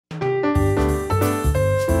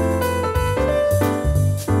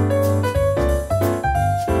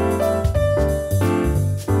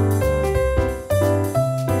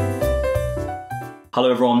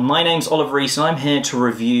Hello everyone, my name's Oliver Reese and I'm here to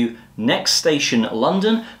review Next Station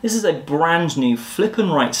London. This is a brand new flip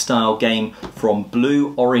and write style game from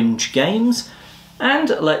Blue Orange Games. And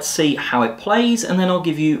let's see how it plays and then I'll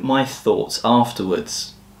give you my thoughts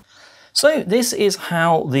afterwards. So this is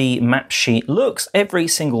how the map sheet looks. Every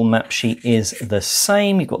single map sheet is the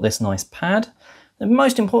same. You've got this nice pad. And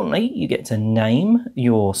most importantly, you get to name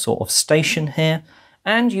your sort of station here.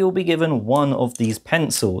 And you'll be given one of these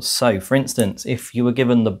pencils. So for instance, if you were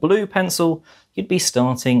given the blue pencil, you'd be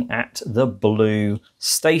starting at the blue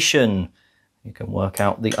station. You can work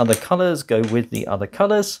out the other colours, go with the other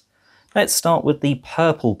colours. Let's start with the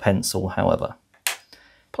purple pencil, however.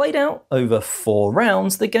 Played out over 4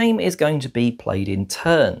 rounds, the game is going to be played in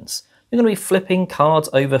turns. You're going to be flipping cards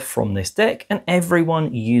over from this deck and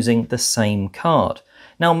everyone using the same card.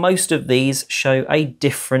 Now most of these show a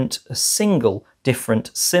single different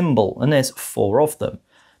symbol, and there's 4 of them.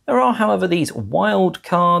 There are, however, these wild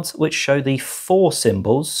cards which show the 4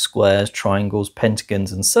 symbols, squares, triangles,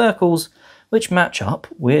 pentagons and circles, which match up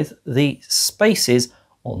with the spaces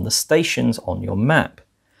on the stations on your map.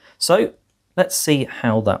 So let's see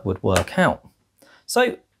how that would work out.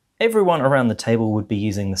 So everyone around the table would be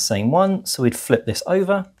using the same one, so we'd flip this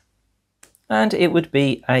over and it would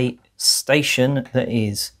be a station that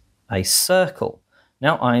is a circle.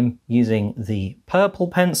 Now I'm using the purple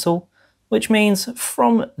pencil, which means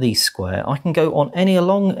from the square I can go on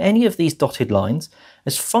along any of these dotted lines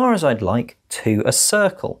as far as I'd like to a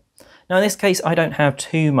circle. Now in this case I don't have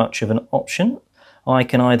too much of an option. I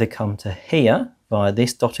can either come to here via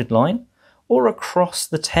this dotted line or across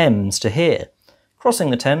the Thames to here. Crossing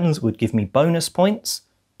the Thames would give me bonus points,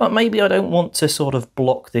 but maybe I don't want to sort of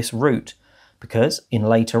block this route because in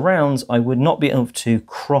later rounds I would not be able to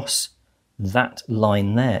cross that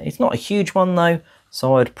line there. It's not a huge one though,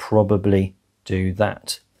 so I'd probably do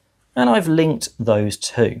that. And I've linked those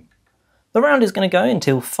two. The round is going to go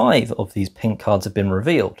until 5 of these pink cards have been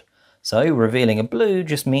revealed. So revealing a blue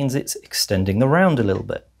just means it's extending the round a little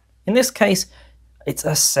bit. In this case, it's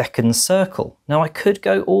a second circle. Now I could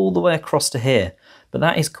go all the way across to here, but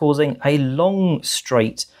that is causing a long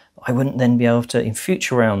straight that I wouldn't then be able to, in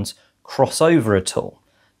future rounds, cross over at all.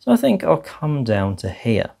 So I think I'll come down to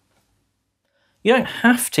here. You don't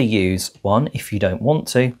have to use one if you don't want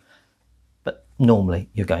to, but normally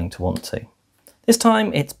you're going to want to. This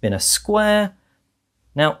time it's been a square.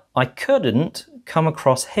 Now I couldn't come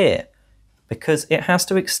across here because it has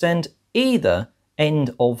to extend either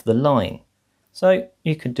end of the line. So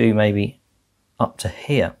you could do maybe up to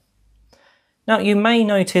here. Now you may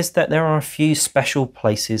notice that there are a few special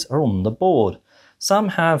places on the board. Some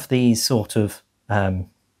have these sort of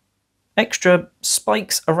extra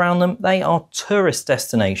spikes around them. They are tourist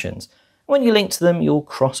destinations. When you link to them, you'll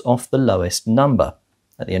cross off the lowest number.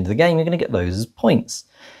 At the end of the game, you're going to get those as points.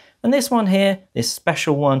 And this one here, this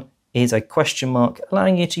special one, is a question mark,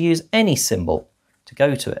 allowing you to use any symbol to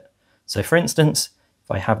go to it. So for instance,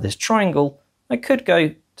 if I have this triangle, I could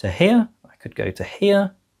go to here, I could go to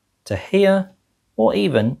here, or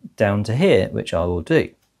even down to here, which I will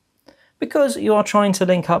do. Because you are trying to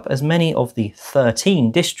link up as many of the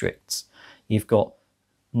 13 districts. You've got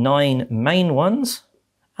 9 main ones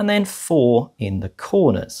and then 4 in the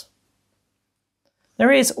corners.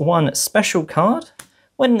 There is one special card.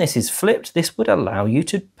 When this is flipped, this would allow you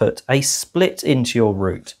to put a split into your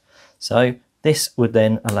route. So this would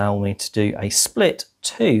then allow me to do a split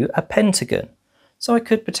to a pentagon. So I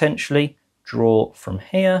could potentially draw from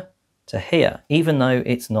here to here, even though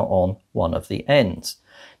it's not on one of the ends.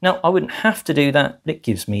 Now, I wouldn't have to do that, but it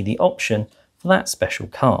gives me the option for that special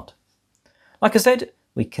card. Like I said,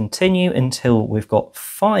 we continue until we've got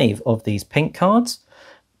 5 of these pink cards,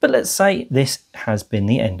 but let's say this has been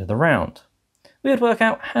the end of the round. We would work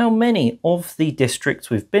out how many of the districts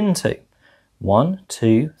we've been to. 1,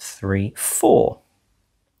 2, 3, 4.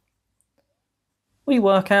 We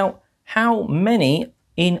work out how many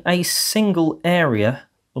in a single area,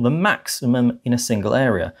 or the maximum in a single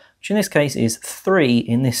area, which in this case is 3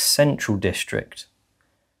 in this central district.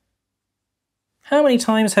 How many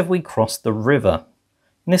times have we crossed the river?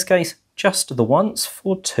 In this case, just the once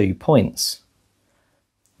for 2 points.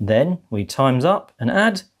 Then we times up and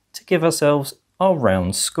add to give ourselves our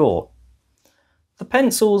round score. The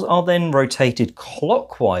pencils are then rotated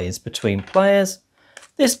clockwise between players.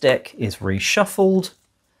 This deck is reshuffled,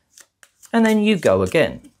 and then you go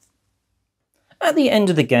again. At the end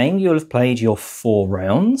of the game, you'll have played your 4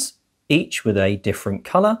 rounds, each with a different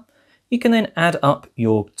colour. You can then add up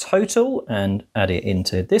your total and add it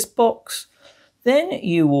into this box. Then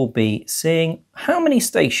you will be seeing how many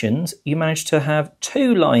stations you managed to have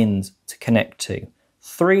 2 lines to connect to,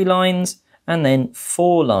 3 lines, and then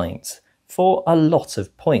 4 lines for a lot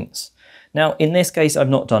of points. Now, in this case, I've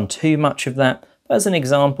not done too much of that. But as an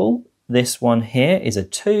example, this one here is a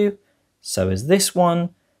 2, so is this one,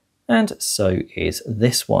 and so is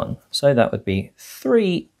this one. So that would be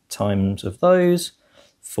 3 times of those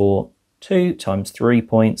for 2 times 3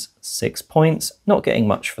 points, 6 points, not getting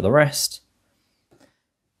much for the rest.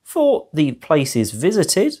 For the places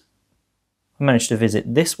visited, I managed to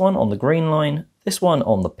visit this one on the green line, this one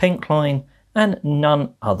on the pink line, and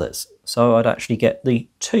none others. So I'd actually get the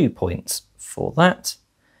 2 points for that.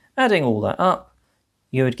 Adding all that up,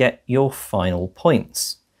 you would get your final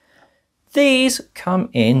points. These come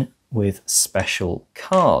in with special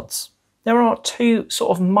cards. There are 2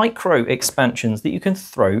 sort of micro expansions that you can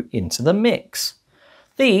throw into the mix.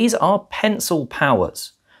 These are pencil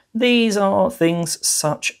powers. These are things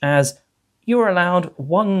such as you're allowed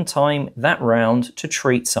 1 time that round to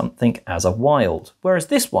treat something as a wild, whereas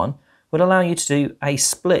this one would allow you to do a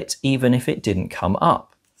split even if it didn't come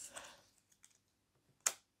up.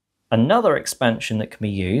 Another expansion that can be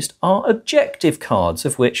used are objective cards,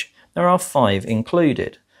 of which there are 5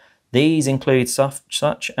 included. These include stuff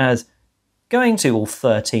such as going to all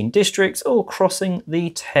 13 districts or crossing the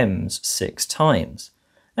Thames 6 times.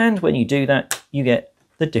 And when you do that, you get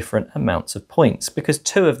the different amounts of points because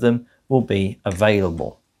 2 of them will be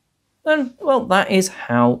available. And well, that is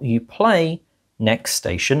how you play Next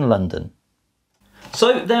Station London.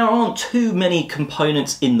 So there aren't too many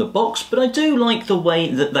components in the box, but I do like the way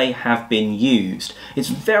that they have been used. It's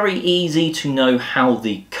very easy to know how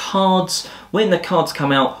the cards, when the cards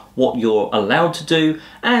come out, what you're allowed to do,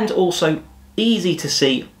 and also easy to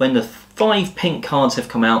see when the 5 pink cards have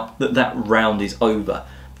come out that that round is over.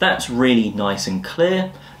 That's really nice and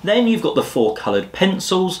clear. Then you've got the 4 coloured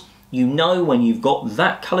pencils. You know when you've got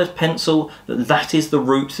that coloured pencil that that is the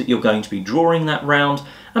route that you're going to be drawing that round,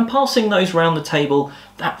 and passing those around the table,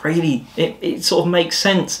 that really, it sort of makes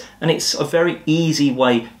sense, and it's a very easy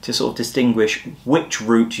way to sort of distinguish which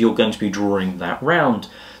route you're going to be drawing that round.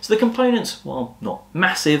 So the components, while not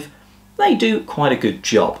massive, they do quite a good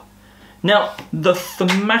job. Now, the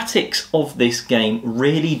thematics of this game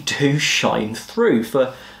really do shine through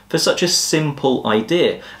for such a simple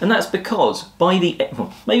idea, and that's because by the,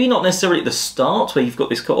 well, maybe not necessarily at the start where you've got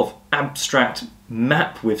this kind of abstract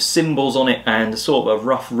map with symbols on it and sort of a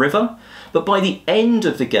rough river, but by the end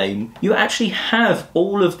of the game you actually have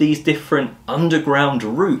all of these different underground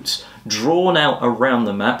routes drawn out around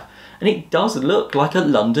the map, and it does look like a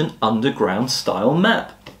London Underground style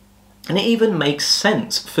map. And it even makes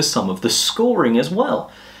sense for some of the scoring as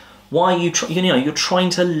well. Why you're trying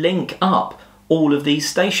to link up all of these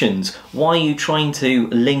stations. Why are you trying to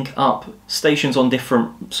link up stations on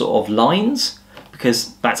different sort of lines?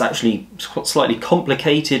 Because that's actually slightly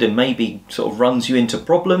complicated and maybe sort of runs you into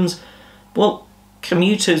problems. Well,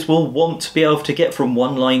 commuters will want to be able to get from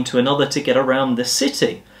one line to another to get around the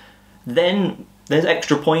city. Then there's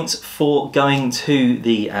extra points for going to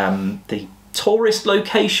the tourist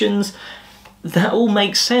locations. That all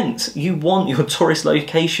makes sense. You want your tourist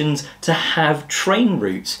locations to have train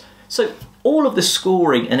routes. So all of the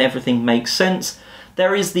scoring and everything makes sense.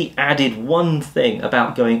 There is the added one thing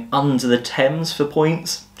about going under the Thames for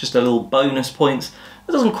points, just a little bonus points.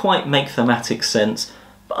 That doesn't quite make thematic sense,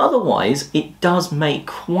 but otherwise it does make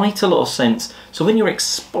quite a lot of sense. So when you're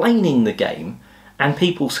explaining the game and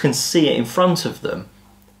people can see it in front of them,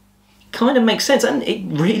 it kind of makes sense, and it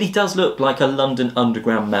really does look like a London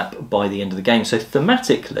Underground map by the end of the game. So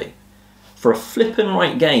thematically, for a flip and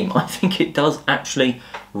write game, I think it does actually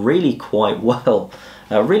really quite well.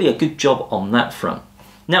 Really a good job on that front.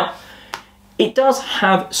 Now, it does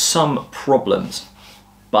have some problems,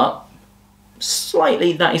 but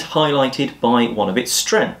slightly that is highlighted by one of its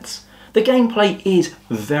strengths. The gameplay is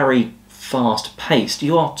very fast paced.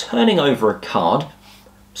 You are turning over a card,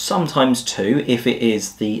 sometimes 2 if it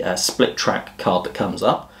is the split track card that comes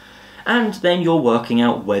up, and then you're working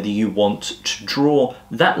out whether you want to draw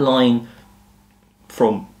that line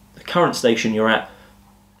from the current station you're at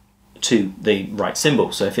to the right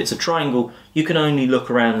symbol. So if it's a triangle, you can only look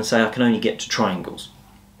around and say, I can only get to triangles.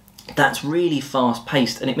 That's really fast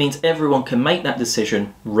paced, and it means everyone can make that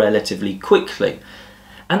decision relatively quickly.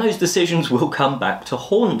 And those decisions will come back to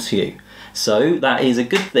haunt you. So that is a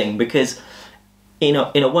good thing, because in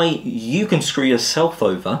a way you can screw yourself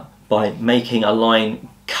over by making a line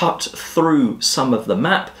cut through some of the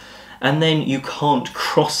map, and then you can't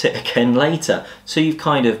cross it again later. So you've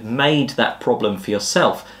kind of made that problem for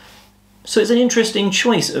yourself. So it's an interesting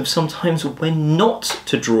choice of sometimes when not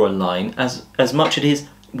to draw a line as much as it is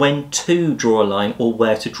when to draw a line or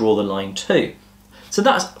where to draw the line to. So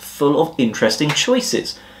that's full of interesting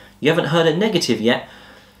choices. You haven't heard a negative yet?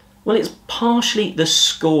 Well, it's partially the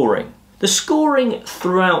scoring. The scoring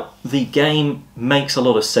throughout the game makes a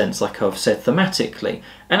lot of sense, like I've said, thematically.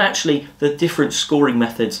 And actually, the different scoring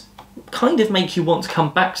methods kind of make you want to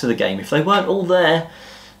come back to the game. If they weren't all there,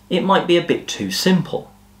 it might be a bit too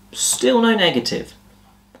simple. Still no negative.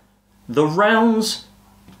 The rounds,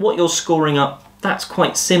 what you're scoring up, that's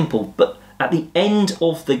quite simple. But at the end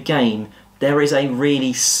of the game, there is a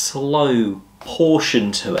really slow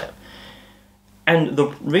portion to it. And the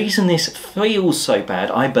reason this feels so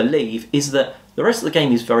bad, I believe, is that the rest of the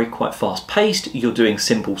game is quite fast paced. You're doing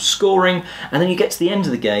simple scoring, and then you get to the end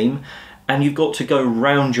of the game and you've got to go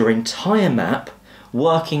round your entire map,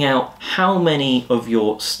 working out how many of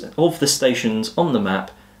the stations on the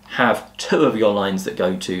map have 2 of your lines that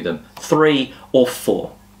go to them, 3 or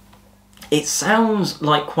 4. It sounds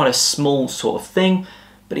like quite a small sort of thing,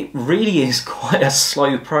 but it really is quite a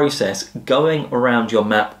slow process going around your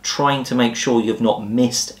map trying to make sure you've not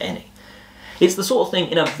missed any. It's the sort of thing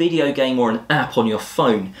in a video game or an app on your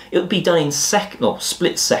phone. It would be done in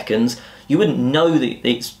split seconds. You wouldn't know that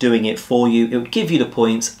it's doing it for you. It would give you the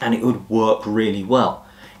points and it would work really well.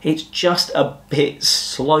 It's just a bit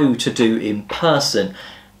slow to do in person.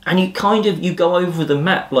 And you go over the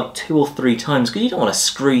map like 2 or 3 times because you don't want to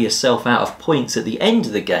screw yourself out of points at the end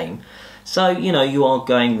of the game. So, you are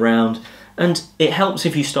going round, and it helps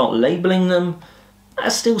if you start labelling them.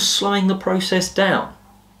 That's still slowing the process down.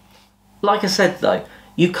 Like I said though,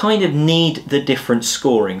 you kind of need the different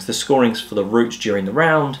scorings. The scorings for the routes during the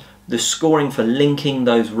round, the scoring for linking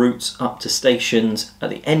those routes up to stations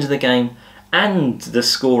at the end of the game, and the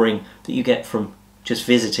scoring that you get from just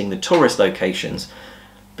visiting the tourist locations.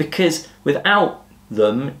 Because without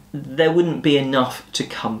them, there wouldn't be enough to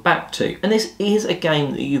come back to. And this is a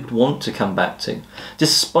game that you'd want to come back to,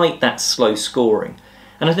 despite that slow scoring.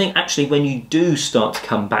 And I think actually when you do start to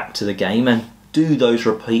come back to the game and do those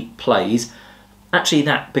repeat plays, actually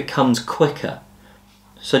that becomes quicker.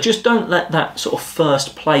 So just don't let that sort of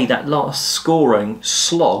first play, that last scoring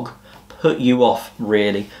slog, put you off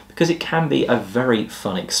really, because it can be a very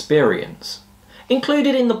fun experience.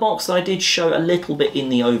 Included in the box that I did show a little bit in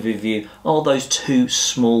the overview are those 2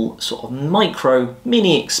 small sort of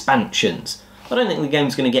mini expansions. I don't think the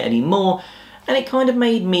game's going to get any more, and it kind of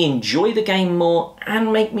made me enjoy the game more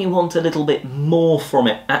and make me want a little bit more from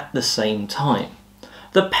it at the same time.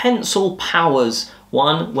 The pencil powers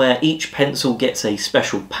one, where each pencil gets a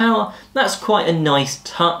special power, that's quite a nice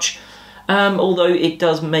touch, although it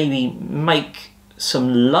does maybe make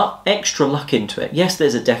some extra luck into it. Yes,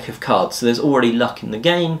 there's a deck of cards, so there's already luck in the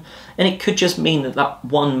game, and it could just mean that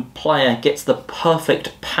one player gets the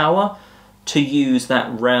perfect power to use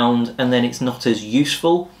that round, and then it's not as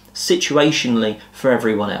useful situationally for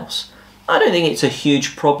everyone else. I don't think it's a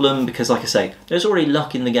huge problem because, like I say, there's already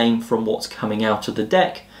luck in the game from what's coming out of the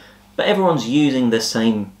deck, but everyone's using the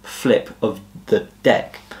same flip of the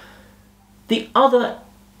deck. The other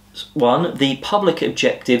one, the public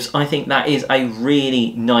objectives, I think that is a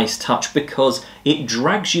really nice touch because it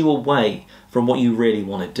drags you away from what you really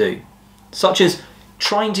want to do. Such as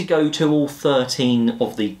trying to go to all 13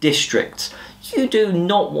 of the districts. You do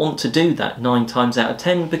not want to do that 9 times out of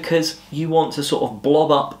 10 because you want to sort of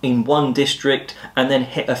blob up in one district and then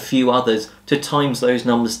hit a few others to times those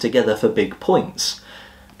numbers together for big points.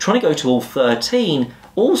 Trying to go to all 13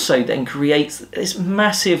 also then creates this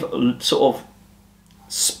massive sort of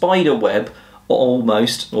spider web,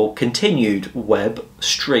 almost, or continued web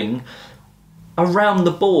string around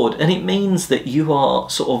the board, and it means that you are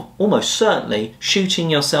sort of almost certainly shooting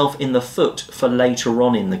yourself in the foot for later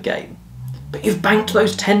on in the game. But you've banked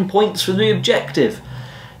those 10 points for the objective.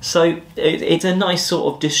 So it's a nice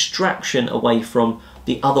sort of distraction away from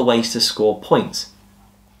the other ways to score points.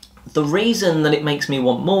 The reason that it makes me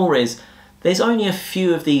want more is there's only a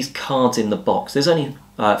few of these cards in the box. There's only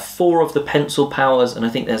 4 of the pencil powers, and I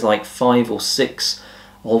think there's like 5 or 6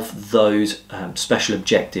 of those special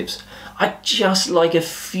objectives. I'd just like a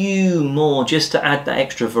few more just to add that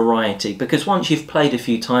extra variety, because once you've played a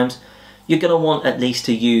few times, you're going to want at least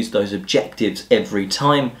to use those objectives every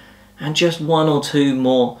time, and just 1 or 2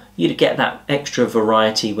 more, you'd get that extra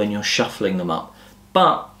variety when you're shuffling them up.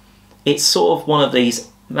 But it's sort of one of these,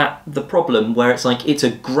 the problem where it's like it's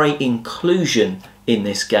a great inclusion in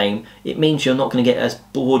this game. It means you're not going to get as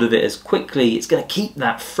bored of it as quickly. It's going to keep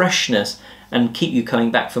that freshness and keep you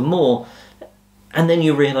coming back for more, and then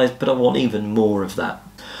you realise, but I want even more of that.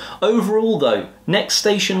 Overall though, Next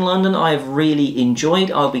Station London I have really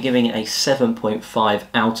enjoyed. I'll be giving it a 7.5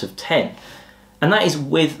 out of 10. And that is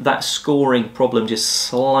with that scoring problem just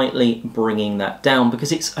slightly bringing that down,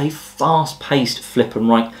 because it's a fast-paced flip and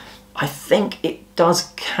write. I think it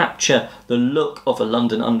does capture the look of a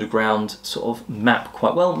London Underground sort of map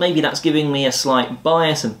quite well. Maybe that's giving me a slight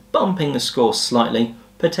bias and bumping the score slightly,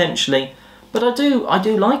 potentially. But I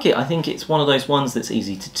do like it. I think it's one of those ones that's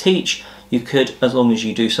easy to teach. You could, as long as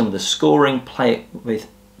you do some of the scoring, play it with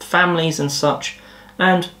families and such.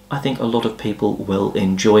 And I think a lot of people will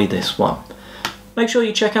enjoy this one. Make sure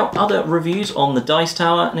you check out other reviews on the Dice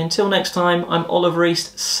Tower. And until next time, I'm Oliver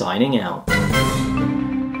East, signing out.